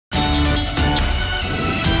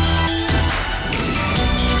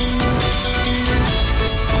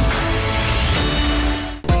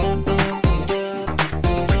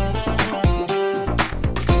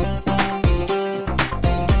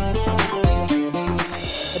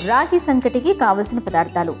రాగి సంకటికి కావలసిన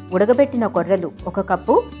పదార్థాలు: ఉడకబెట్టిన కొర్రలు 1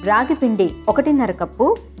 కప్పు, రాగి పిండి 1.5 కప్పు,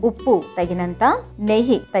 ఉప్పు తగినంత,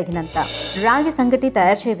 నెయ్యి తగినంత. రాగి సంకటి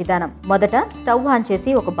తయారు చేసే విధానం: మొదట స్టవ్ ఆన్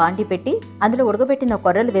చేసి ఒక బాండి పెట్టి అందులో ఉడకబెట్టిన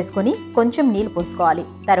కొర్రలు వేసుకుని కొంచెం నీళ్లు పోసుకోవాలి.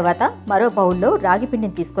 తర్వాత మరో బౌల్లో రాగి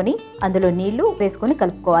పిండిని తీసుకుని అందులో నీళ్లు వేసుకుని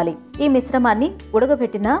కలుపుకోవాలి. ఈ మిశ్రమాన్ని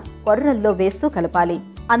ఉడకబెట్టిన కొర్రల్లో వేస్తూ కలపాలి.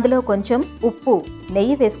 అందులో కొంచెం ఉప్పు,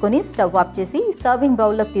 నెయ్యి వేసుకుని స్టవ్ ఆఫ్ చేసి సర్వింగ్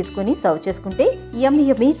బౌల్లోకి తీసుకుని సర్వ్ చేసుకుంటే యమ్మీ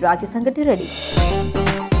యమ్మీ రాగి సంకటి రెడీ.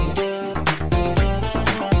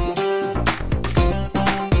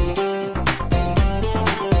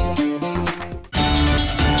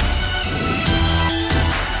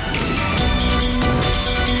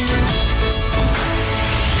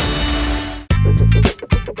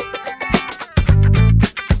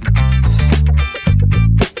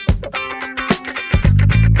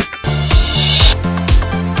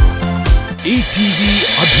 ETV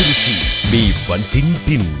Abhiruchi, మీ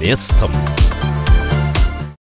వంటింటి నేస్తం.